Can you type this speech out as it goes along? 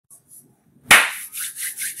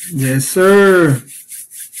Yes, sir.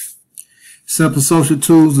 Simple Social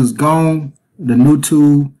Tools is gone. The new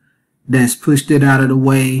tool that's pushed it out of the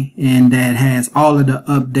way and that has all of the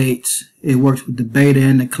updates. It works with the beta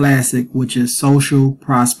and the classic, which is Social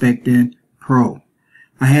Prospecting Pro.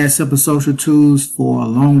 I had Simple Social Tools for a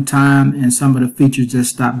long time and some of the features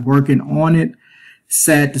just stopped working on it.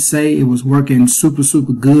 Sad to say, it was working super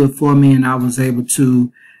good for me, and I was able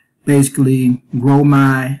to basically grow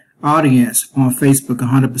my audience on Facebook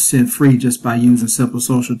 100% free just by using Simple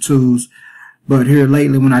Social Tools. But here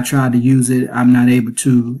lately, when I tried to use it, I'm not able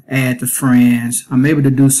to add to friends. I'm able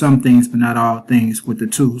to do some things, but not all things with the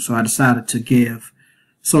tool. So I decided to give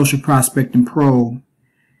Social Prospecting Pro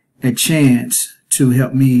a chance to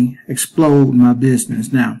help me explode my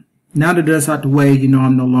business. Now that that's out the way, you know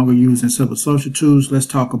I'm no longer using Simple Social Tools. Let's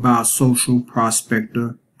talk about Social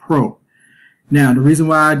Prospector Pro. Now, the reason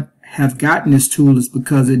why I have gotten this tool is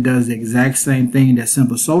because it does the exact same thing that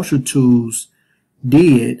Simple Social Tools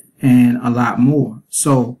did and a lot more.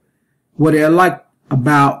 So what I like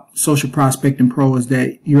about Social Prospecting Pro is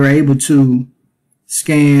that you're able to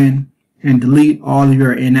scan and delete all of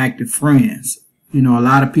your inactive friends. You know, a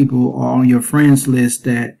lot of people are on your friends list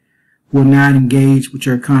that will not engage with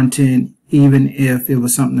your content even if it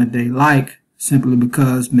was something that they like, simply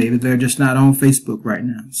because maybe they're just not on Facebook right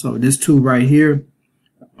now. So this tool right here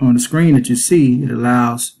on the screen that you see, it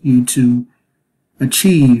allows you to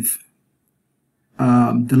achieve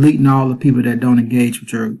deleting all the people that don't engage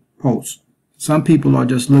with your posts. Some people are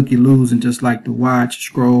just looky-loos and just like to watch,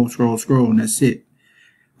 scroll, and that's it.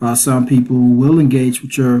 Some people will engage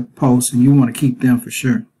with your posts and you want to keep them for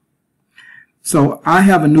sure. So I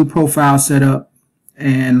have a new profile set up,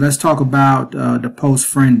 and let's talk about the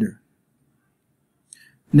post friender.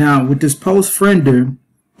 Now with this post friender,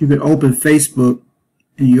 you can open Facebook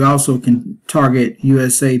and you also can target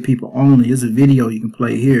USA people only. There's a video you can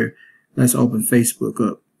play here. Let's open Facebook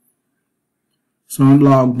up. So I'm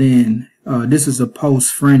logged in. This is a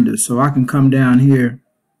post friender, so I can come down here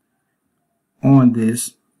on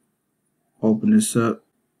this, open this up,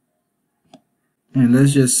 and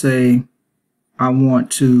let's just say I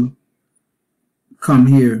want to come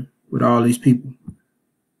here with all these people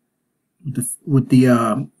with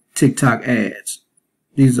the TikTok ads.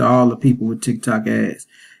 These are all the people with TikTok ads.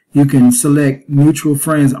 You can select mutual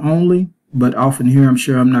friends only, but often here I'm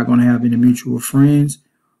sure I'm not going to have any mutual friends.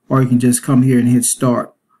 Or you can just come here and hit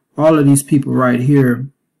start. All of these people right here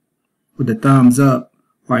with the thumbs up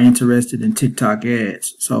are interested in TikTok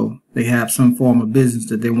ads. So they have some form of business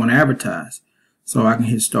that they want to advertise. So I can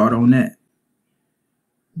hit start on that.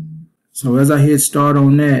 So as I hit start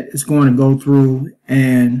on that, it's going to go through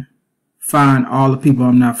and find all the people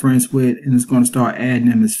I'm not friends with, and it's going to start adding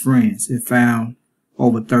them as friends. It found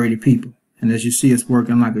over 30 people. And as you see, it's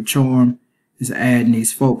working like a charm. It's adding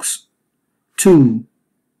these folks to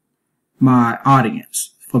my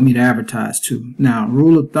audience for me to advertise to. Now,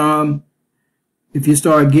 rule of thumb, if you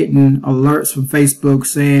start getting alerts from Facebook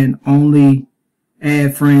saying only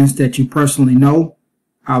add friends that you personally know,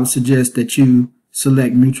 I would suggest that you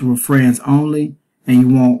select mutual friends only, and you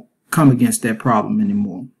won't come against that problem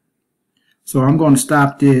anymore. So I'm going to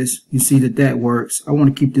stop this. You see that works. I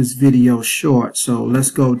want to keep this video short, so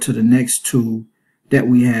let's go to the next tool that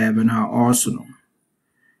we have in our arsenal.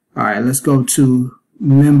 Alright, let's go to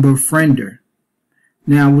Member Friender.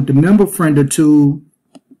 Now with the Member Friender tool,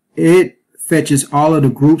 it fetches all of the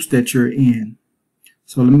groups that you're in.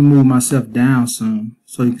 So let me move myself down some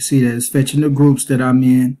so you can see that it's fetching the groups that I'm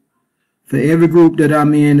in. For every group that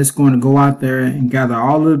I'm in, it's going to go out there and gather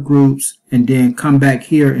all of the groups and then come back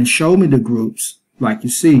here and show me the groups like you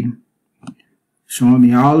see. Showing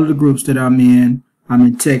me all of the groups that I'm in. I'm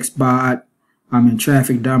in TextBot. I'm in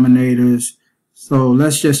Traffic Dominators. So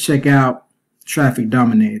let's just check out Traffic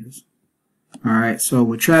Dominators. Alright, so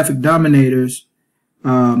with Traffic Dominators,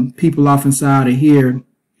 people off inside of here,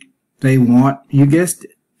 they want, you guessed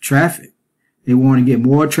it, traffic. They want to get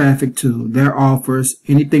more traffic to their offers.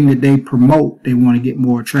 Anything that they promote, they want to get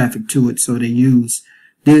more traffic to it. So they use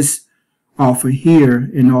this offer here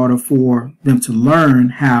in order for them to learn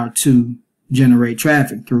how to generate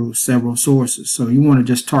traffic through several sources. So you want to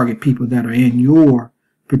just target people that are in your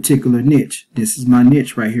particular niche. This is my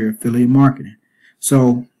niche right here, affiliate marketing.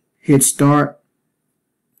 So hit start.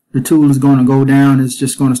 The tool is going to go down. It's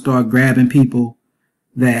just going to start grabbing people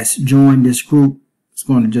that's joined this group. It's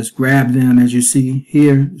going to just grab them. As you see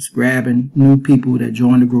here, it's grabbing new people that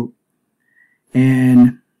join the group.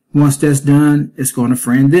 And once that's done, it's going to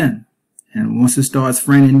friend them. And once it starts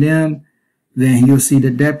friending them, then you'll see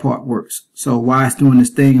that part works. So while it's doing this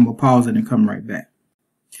thing, I'm going to pause it and come right back.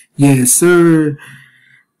 Yes, sir.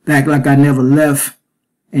 Back like I never left.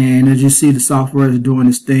 And as you see, the software is doing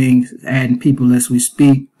its thing, adding people as we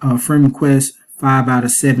speak. Friend requests, 5 out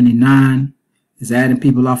of 79 is adding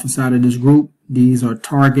people off inside of this group. These are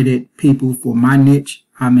targeted people for my niche.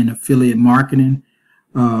 I'm in affiliate marketing.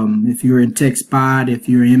 If you're in TechSpot, if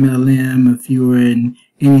you're in MLM, if you're in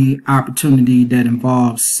any opportunity that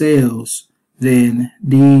involves sales, then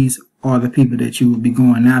these are the people that you will be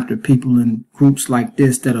going after. People in groups like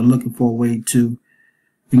this that are looking for a way to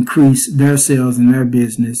increase their sales and their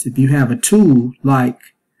business. If you have a tool like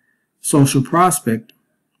Social Prospector,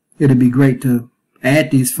 it'd be great to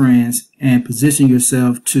add these friends and position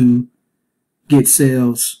yourself to get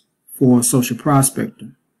sales for Social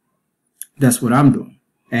Prospector. That's what I'm doing,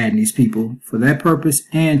 adding these people for that purpose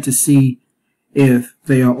and to see if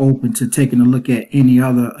they are open to taking a look at any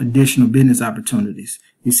other additional business opportunities.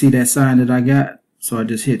 You see that sign that I got? So I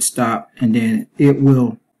just hit stop, and then it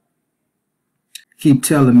will keep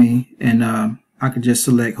telling me, and I can just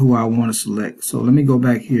select who I want to select. So let me go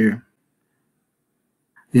back here.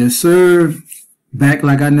 Yes, sir. Back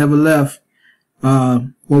like I never left. What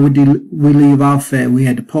we leave off at, we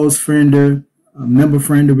had the post friender, member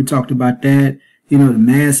friender, we talked about that. You know, the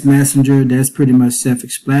mass messenger, that's pretty much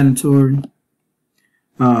self-explanatory.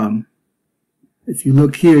 If you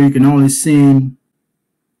look here, you can only send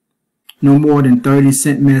no more than 30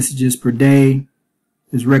 sent messages per day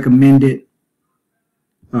is recommended.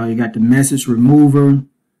 You got the message remover.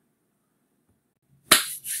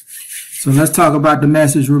 So let's talk about the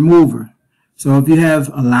message remover. So if you have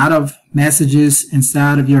a lot of messages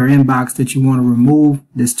inside of your inbox that you want to remove,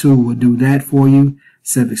 this tool will do that for you.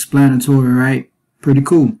 Self-explanatory, right? Pretty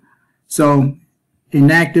cool. So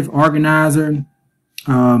inactive organizer.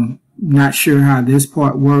 Not sure how this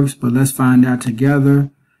part works, but let's find out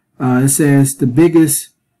together. It says the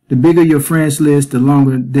bigger your friends list, the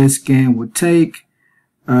longer this scan would take.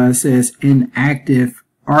 It says inactive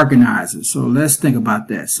organizer. So let's think about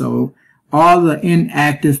that. So all the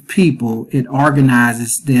inactive people, it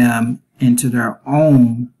organizes them into their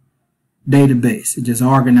own database. It just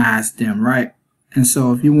organizes them, right? And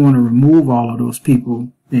so if you want to remove all of those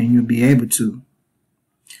people, then you'll be able to.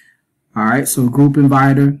 All right, so group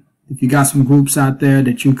inviter. If you got some groups out there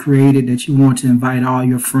that you created that you want to invite all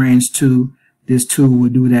your friends to, this tool will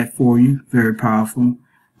do that for you. Very powerful.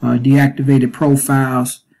 Deactivated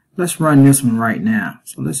profiles. Let's run this one right now.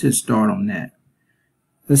 So let's hit start on that.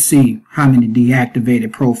 Let's see how many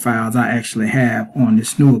deactivated profiles I actually have on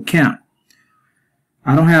this new account.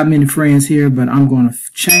 I don't have many friends here, but I'm going to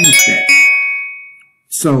change that.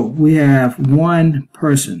 So we have one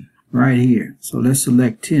person right here. So let's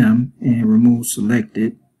select him and remove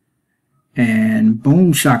selected. And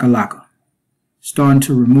boom shakalaka. Starting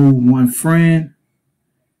to remove one friend.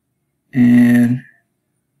 And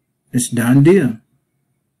it's done deal.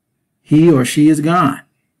 He or she is gone.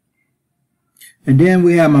 And then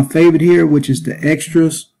we have my favorite here, which is the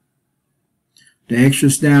extras. The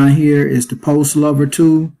extras down here is the post lover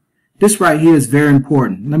tool. This right here is very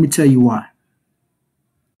important. Let me tell you why.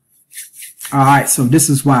 Alright, so this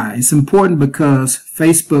is why. It's important because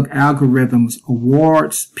Facebook algorithms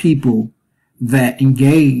awards people that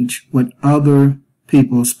engage with other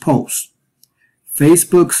people's posts.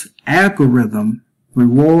 Facebook's algorithm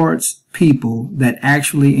rewards people that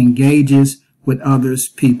actually engages with others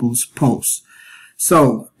people's posts.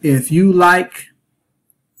 So if you like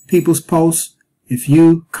people's posts, if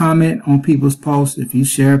you comment on people's posts, if you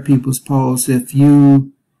share people's posts, if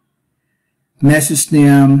you message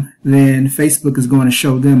them, then Facebook is going to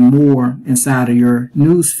show them more inside of your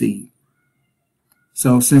news feed.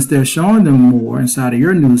 So since they're showing them more inside of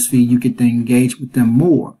your news feed, you get to engage with them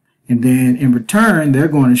more. And then in return, they're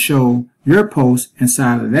going to show your post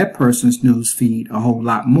inside of that person's news feed a whole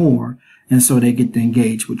lot more. And so they get to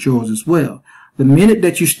engage with yours as well. The minute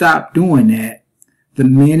that you stop doing that,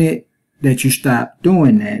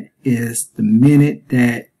 is the minute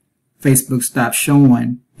that Facebook stops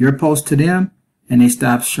showing your post to them and they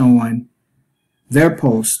stop showing their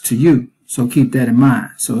posts to you. So keep that in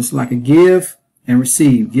mind. So it's like a give and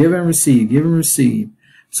receive, give and receive, give and receive.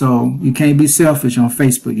 So you can't be selfish on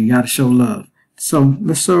Facebook. You got to show love. So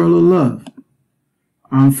let's show a little love.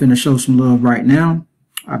 I'm finna show some love right now.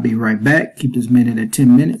 I'll be right back. Keep this minute at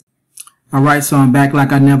 10 minutes. All right, so I'm back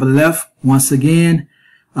like I never left. Once again,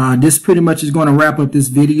 this pretty much is going to wrap up this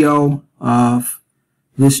video of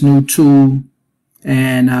this new tool.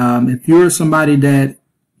 And if you're somebody that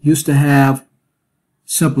used to have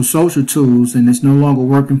simple social tools and it's no longer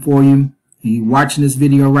working for you, and you're watching this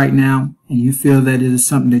video right now and you feel that it is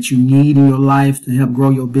something that you need in your life to help grow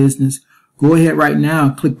your business, go ahead right now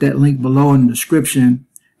and click that link below in the description.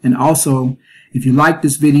 And also, if you like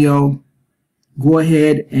this video, go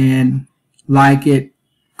ahead and like it,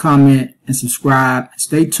 comment, and subscribe.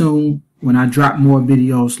 Stay tuned when I drop more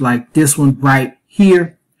videos like this one right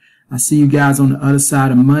here. I see you guys on the other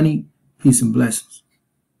side of money. Peace and blessings.